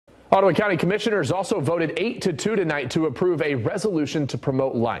Ottawa County Commissioners also voted 8-2 tonight to approve a resolution to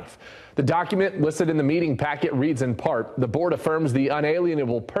promote life. The document listed in the meeting packet reads in part, the board affirms the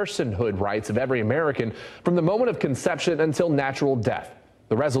unalienable personhood rights of every American from the moment of conception until natural death.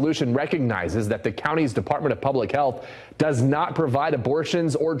 The resolution recognizes that the county's Department of Public Health does not provide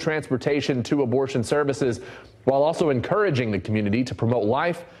abortions or transportation to abortion services, while also encouraging the community to promote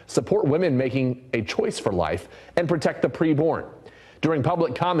life, support women making a choice for life, and protect the preborn. During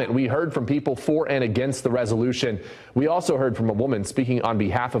public comment, we heard from people for and against the resolution. We also heard from a woman speaking on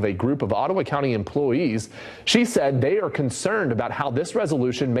behalf of a group of Ottawa County employees. She said they are concerned about how this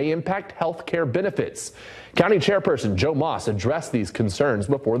resolution may impact health care benefits. County Chairperson Joe Moss addressed these concerns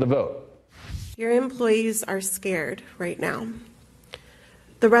before the vote. Your employees are scared right now.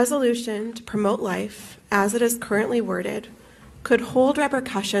 The resolution to promote life, as it is currently worded, could hold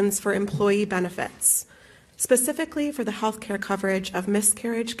repercussions for employee benefits, specifically for the health care coverage of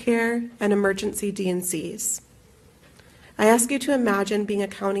miscarriage care and emergency D&Cs. I ask you to imagine being a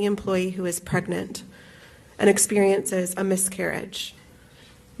county employee who is pregnant and experiences a miscarriage.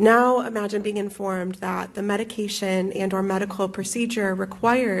 Now imagine being informed that the medication and/or medical procedure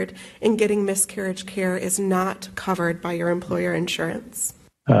required in getting miscarriage care is not covered by your employer insurance.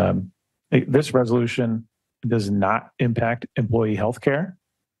 This resolution does not impact employee health care.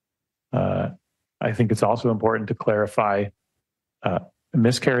 I think it's also important to clarify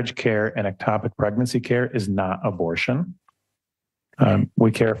miscarriage care and ectopic pregnancy care is not abortion.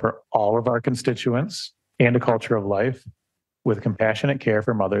 We care for all of our constituents and a culture of life with compassionate care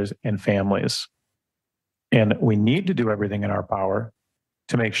for mothers and families. And we need to do everything in our power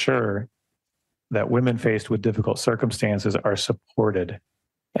to make sure that women faced with difficult circumstances are supported.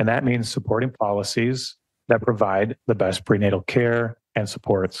 And that means supporting policies that provide the best prenatal care and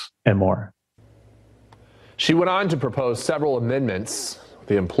supports and more. She went on to propose several amendments,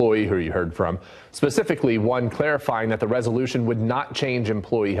 the employee who you heard from, specifically one clarifying that the resolution would not change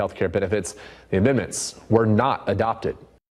employee health care benefits. The amendments were not adopted.